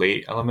like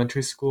late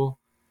elementary school.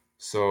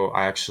 So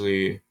I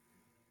actually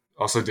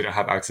also didn't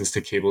have access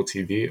to cable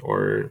TV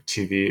or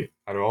TV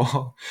at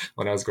all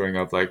when I was growing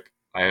up. Like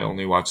I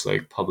only watched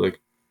like public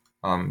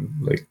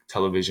like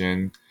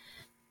television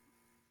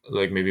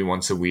like maybe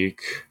once a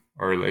week,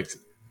 or like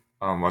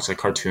watch like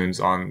cartoons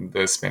on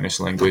the Spanish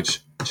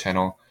language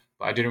channel.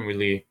 But I didn't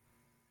really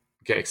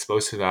get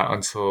exposed to that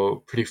until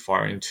pretty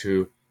far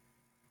into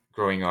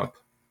growing up.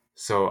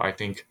 So I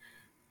think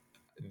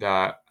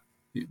that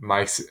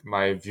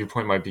my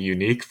viewpoint might be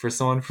unique for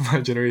someone from my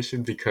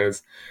generation,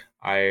 because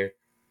I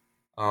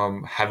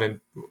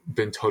haven't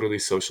been totally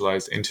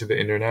socialized into the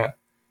internet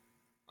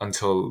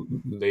until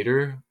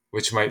later,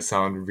 which might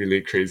sound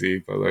really crazy,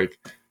 but like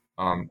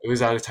it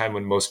was at a time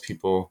when most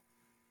people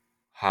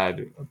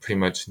had pretty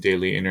much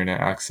daily internet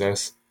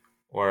access,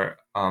 or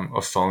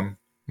a phone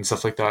and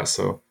stuff like that.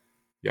 So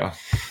yeah.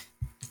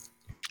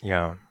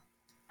 Yeah.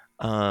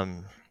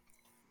 Um,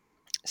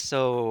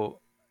 so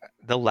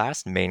the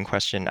last main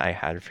question I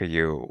had for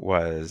you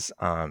was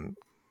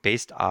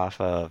based off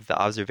of the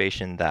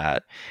observation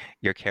that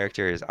your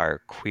characters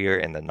are queer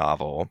in the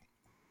novel.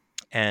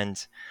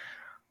 And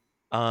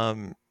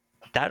um,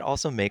 that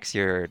also makes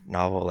your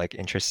novel like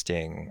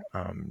interesting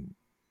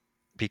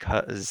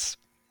because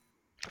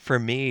for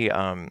me,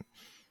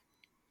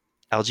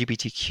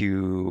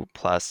 LGBTQ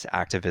plus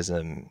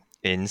activism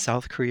in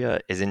South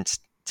Korea isn't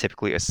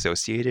typically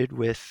associated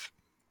with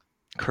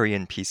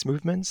Korean peace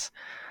movements.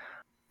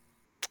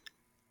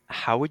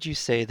 How would you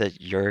say that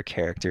your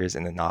characters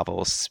in the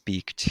novel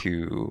speak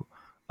to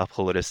a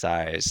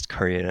politicized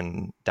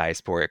Korean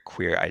diasporic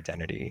queer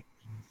identity?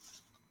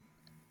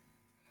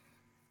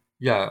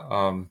 Yeah,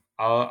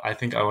 I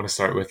think I want to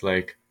start with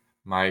like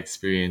my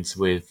experience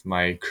with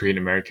my Korean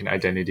American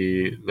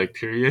identity, like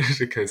period,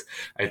 because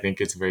I think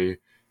it's very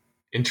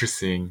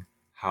interesting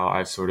how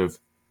I've sort of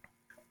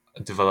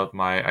developed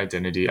my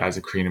identity as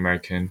a Korean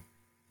American.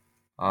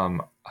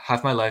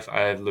 Half my life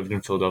I've lived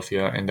in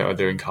Philadelphia and the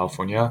other in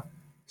California.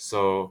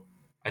 So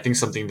I think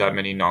something that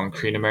many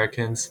non-Korean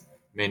Americans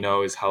may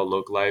know is how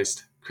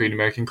localized Korean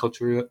American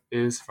culture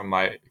is. From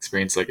my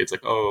experience, like it's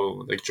like,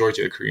 oh, like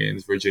Georgia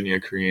Koreans, Virginia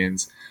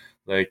Koreans,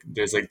 like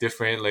there's like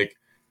different like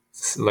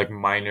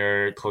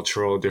minor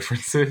cultural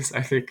differences,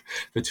 I think,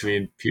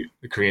 between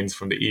the Koreans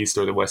from the East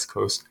or the West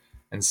Coast.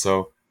 And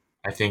so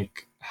I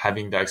think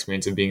having that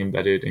experience of being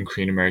embedded in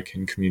Korean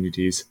American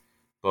communities,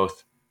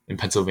 both in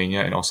Pennsylvania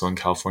and also in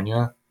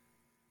California,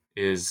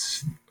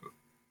 is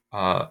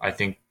I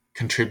think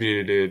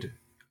contributed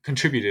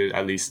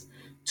at least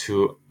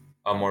to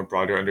a more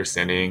broader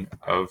understanding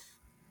of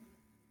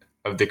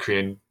the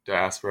Korean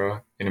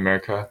diaspora in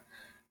America.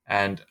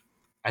 And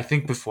I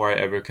think before I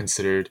ever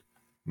considered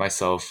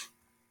myself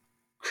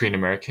Korean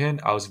American,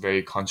 I was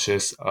very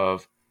conscious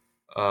of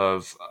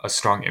a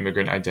strong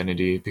immigrant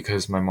identity,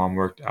 because my mom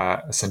worked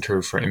at a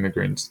center for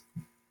immigrants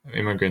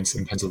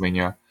in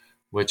Pennsylvania,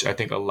 which I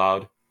think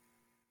allowed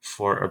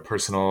for a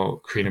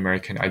personal Korean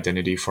American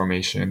identity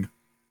formation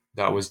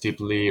that was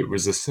deeply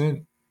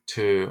resistant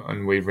to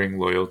unwavering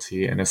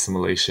loyalty and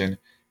assimilation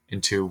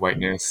into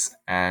whiteness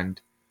and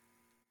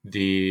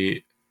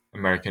the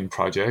American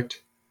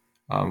project,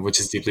 which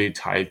is deeply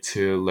tied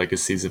to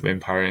legacies of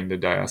empire in the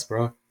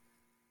diaspora.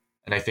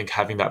 And I think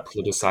having that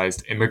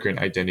politicized immigrant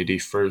identity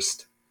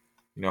first,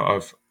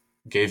 of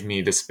gave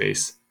me the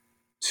space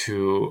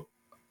to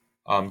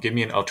give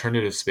me an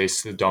alternative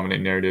space to the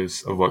dominant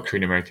narratives of what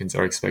Korean Americans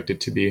are expected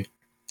to be.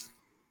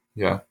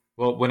 Yeah.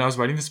 Well, when I was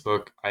writing this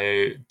book,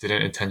 I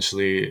didn't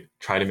intentionally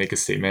try to make a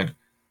statement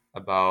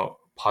about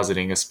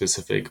positing a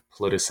specific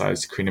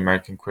politicized Korean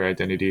American queer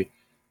identity,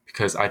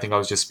 because I think I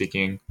was just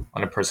speaking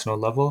on a personal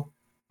level.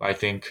 But I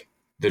think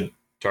the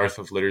dearth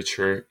of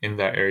literature in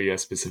that area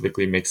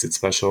specifically makes it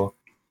special.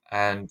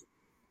 And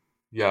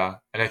yeah,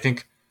 and I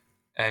think,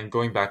 and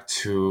going back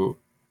to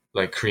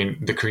like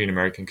the Korean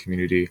American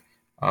community.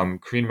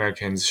 Korean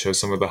Americans show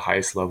some of the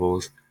highest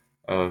levels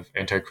of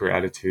anti-queer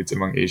attitudes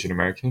among Asian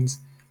Americans,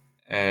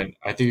 and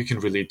I think you can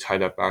really tie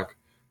that back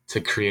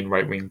to Korean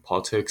right-wing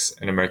politics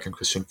and American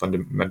Christian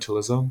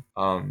fundamentalism.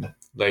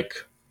 Like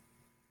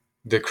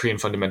the Korean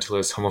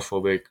fundamentalist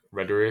homophobic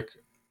rhetoric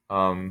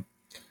um,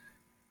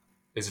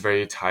 is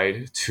very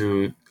tied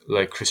to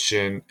like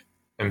Christian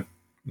and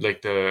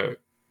like the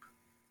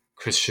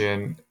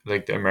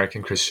like the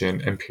American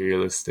Christian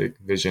imperialistic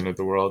vision of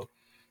the world.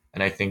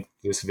 And I think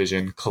this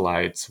vision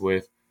collides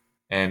with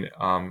and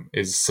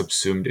is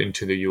subsumed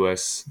into the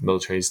US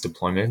military's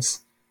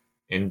deployments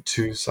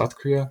into South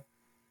Korea.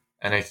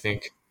 And I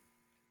think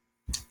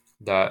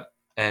that,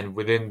 and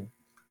within,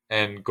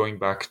 and going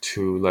back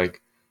to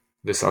like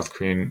the South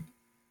Korean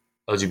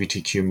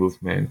LGBTQ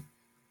movement,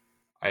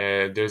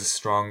 there's a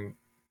strong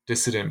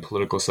dissident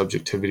political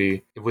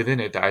subjectivity within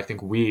it that I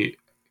think we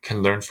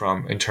can learn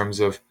from in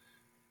terms of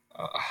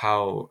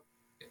how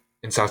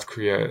in South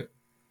Korea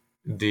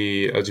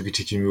the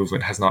LGBTQ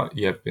movement has not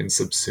yet been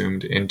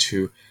subsumed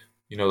into,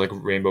 like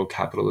rainbow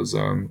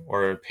capitalism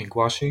or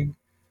pinkwashing,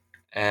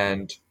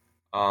 and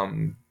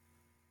um,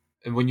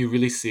 and when you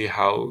really see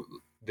how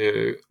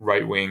the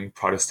right wing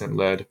Protestant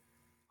led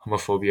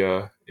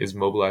homophobia is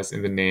mobilized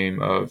in the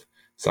name of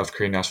South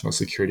Korean national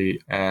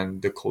security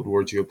and the Cold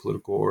War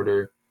geopolitical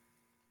order,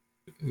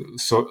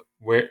 so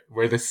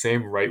where the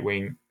same right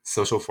wing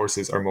social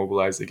forces are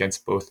mobilized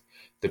against both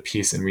the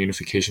peace and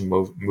reunification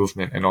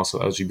movement and also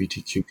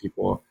LGBTQ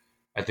people,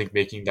 I think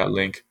making that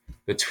link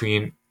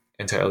between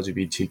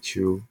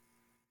anti-LGBTQ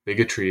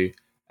bigotry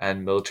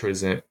and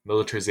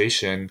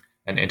militarization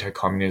and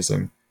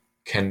anti-communism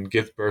can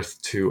give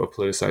birth to a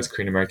politicized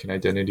Korean American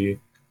identity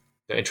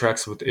that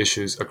interacts with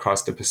issues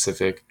across the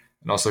Pacific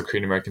and also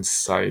Korean American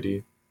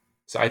society.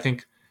 So I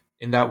think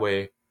in that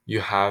way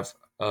you have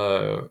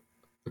a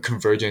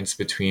convergence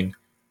between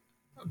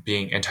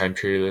being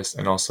anti-imperialist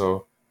and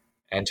also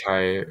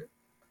anti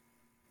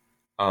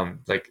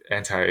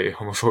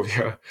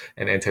anti-homophobia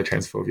and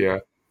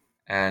anti-transphobia.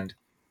 And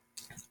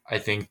I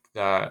think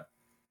that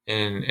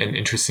in an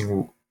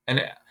interesting,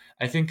 and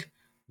I think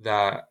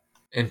that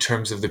in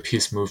terms of the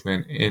peace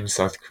movement in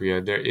South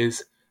Korea, there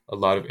is a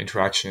lot of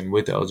interaction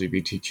with the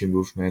LGBTQ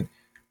movement.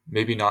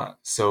 Maybe not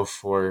so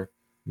for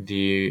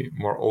the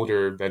more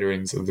older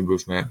veterans of the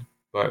movement,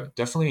 but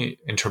definitely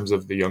in terms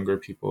of the younger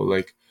people,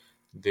 like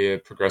the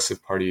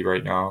Progressive Party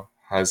right now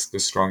um, has the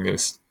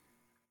strongest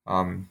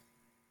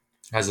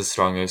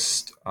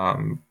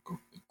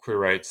queer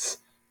rights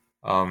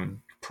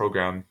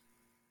program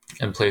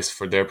in place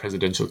for their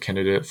presidential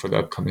candidate for the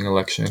upcoming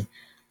election.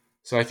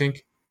 So I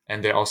think,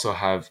 and they also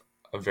have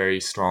a very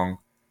strong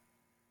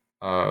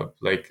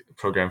like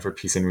program for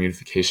peace and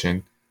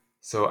reunification.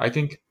 So I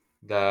think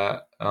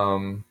that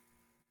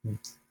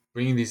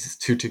bringing these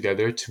two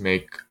together to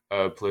make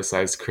a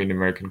politicized Korean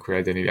American queer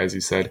identity, as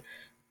you said,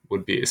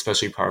 would be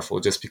especially powerful.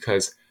 Just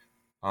because,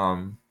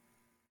 um,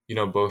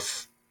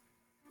 both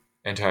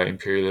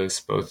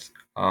anti-imperialists, both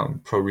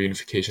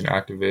pro-reunification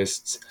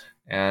activists,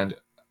 and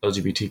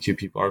LGBTQ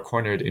people are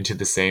cornered into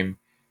the same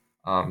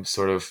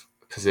sort of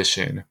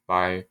position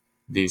by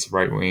these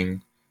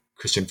right-wing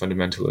Christian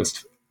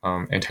fundamentalist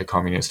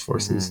anti-communist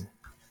forces.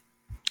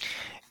 Mm-hmm.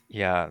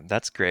 Yeah,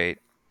 that's great.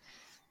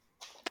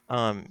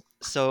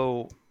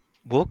 So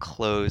we'll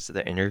close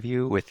the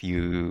interview with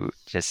you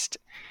just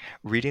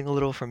reading a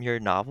little from your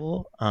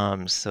novel.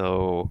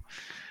 So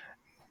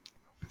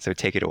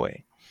take it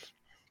away.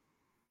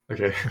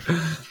 Okay.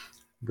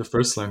 The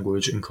first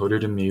language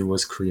encoded in me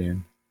was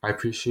Korean. I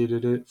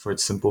appreciated it for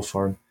its simple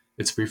form,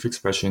 its brief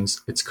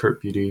expressions, its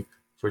curt beauty,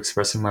 for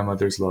expressing my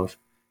mother's love.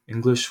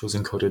 English was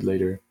encoded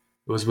later.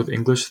 It was with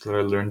English that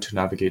I learned to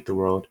navigate the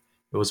world.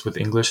 It was with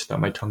English that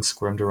my tongue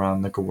squirmed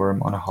around like a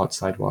worm on a hot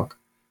sidewalk.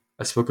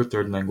 I spoke a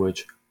third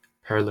language,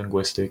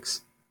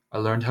 paralinguistics. I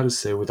learned how to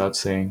say without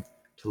saying,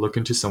 to look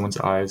into someone's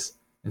eyes,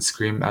 and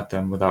scream at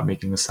them without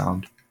making a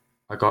sound.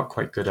 I got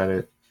quite good at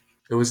it.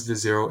 It was the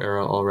zero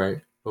era, all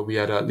right, but we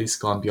had at least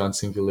gone beyond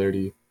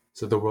singularity,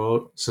 so the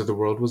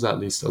world was at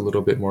least a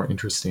little bit more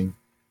interesting.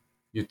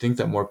 You'd think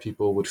that more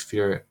people would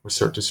fear it or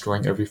start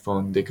destroying every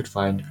phone they could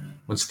find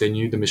once they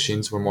knew the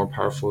machines were more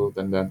powerful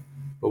than them,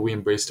 but we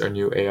embraced our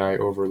new AI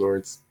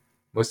overlords.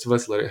 Most of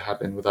us let it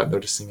happen without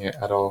noticing it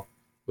at all.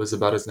 It was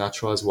about as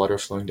natural as water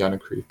flowing down a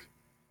creek.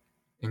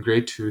 In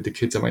grade 2, the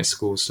kids at my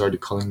school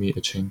started calling me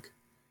a chink.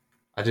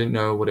 I didn't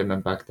know what it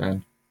meant back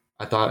then.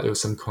 I thought it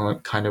was some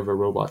kind of a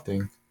robot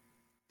thing.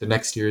 The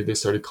next year, they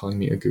started calling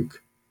me a gook.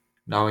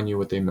 Now I knew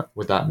what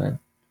that meant.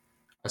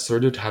 I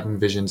started having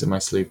visions in my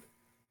sleep.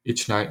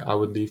 Each night, I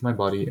would leave my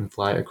body and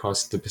fly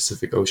across the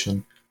Pacific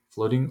Ocean,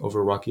 floating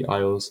over rocky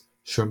isles,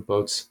 shrimp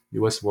boats,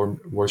 US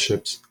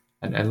warships,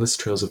 and endless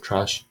trails of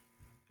trash.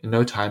 In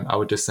no time, I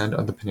would descend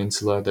on the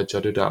peninsula that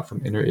jutted out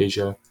from Inner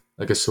Asia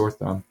like a sore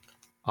thumb.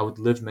 I would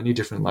live many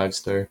different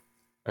lives there.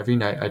 Every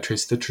night, I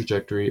traced the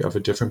trajectory of a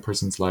different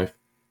person's life.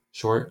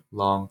 Short,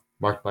 long,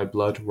 marked by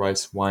blood,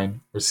 rice,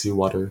 wine, or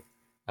seawater.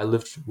 I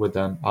lived with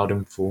them out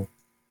in full.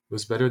 It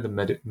was better than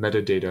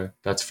metadata,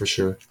 that's for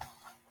sure.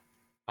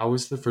 I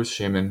was the first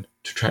shaman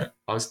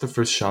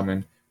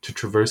to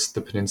traverse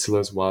the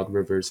peninsula's wild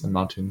rivers and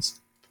mountains.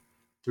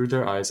 Through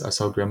their eyes, I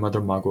saw Grandmother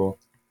Mago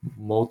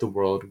mold the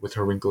world with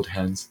her wrinkled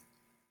hands.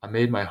 I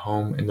made my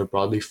home in the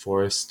broadleaf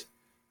forest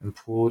and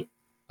pulled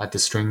at the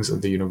strings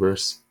of the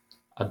universe.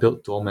 I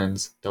built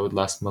dolmens that would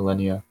last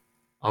millennia.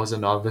 I was a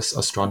novice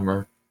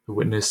astronomer who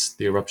witnessed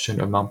the eruption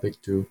of Mount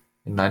Baekdu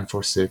in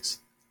 946.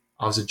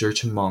 I was a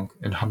Jurchen monk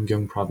in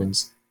Hamgyong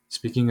province,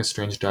 speaking a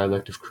strange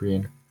dialect of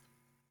Korean.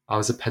 I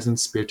was a peasant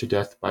speared to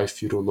death by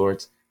feudal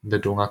lords in the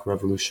Dongak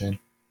Revolution.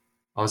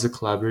 I was a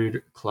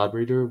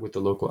collaborator with the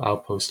local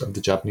outpost of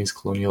the Japanese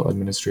colonial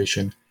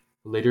administration,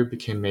 who later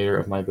became mayor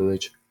of my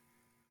village.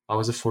 I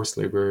was a forced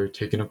laborer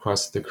taken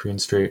across the Korean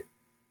Strait,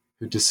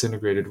 who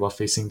disintegrated while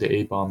facing the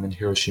A-bomb in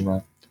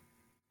Hiroshima.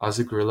 I was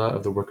a guerrilla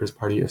of the Workers'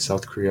 Party of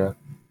South Korea,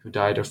 who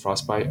died of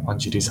frostbite on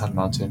Jirisan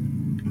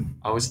Mountain.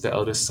 I was the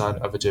eldest son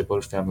of a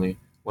Jaebol family,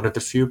 one of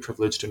the few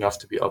privileged enough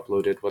to be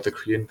uploaded while the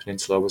Korean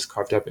peninsula was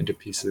carved up into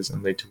pieces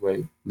and laid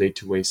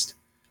to waste.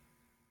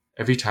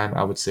 Every time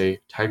I would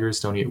say,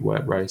 "Tigers don't eat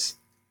wet rice,"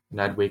 and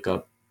I'd wake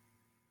up.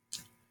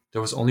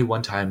 There was only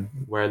one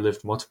time where I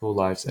lived multiple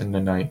lives in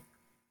a night.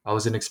 I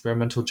was an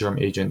experimental germ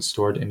agent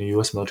stored in a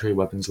US military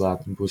weapons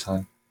lab in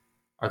Busan.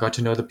 I got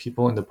to know the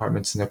people in the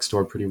apartments next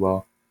door pretty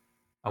well.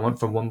 I went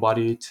from one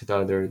body to the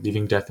other,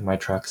 leaving death in my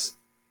tracks.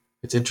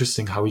 It's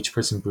interesting how each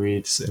person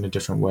breathes in a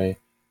different way,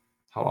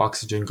 how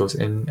oxygen goes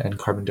in and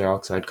carbon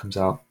dioxide comes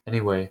out.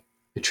 Anyway,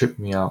 it tripped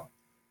me out.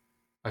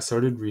 I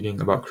started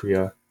reading about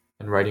Korea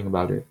and writing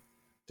about it.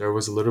 There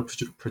was a little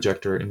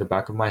projector in the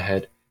back of my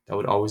head that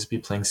would always be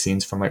playing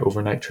scenes from my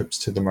overnight trips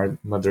to the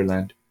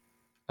motherland.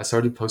 I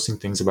started posting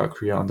things about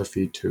Korea on the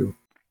feed too.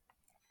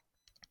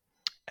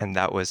 And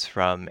that was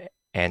from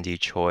Andy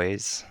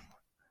Choi's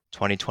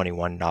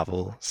 2021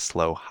 novel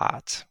Slow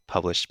Hot,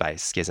 published by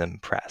Schism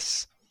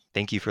Press.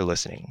 Thank you for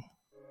listening.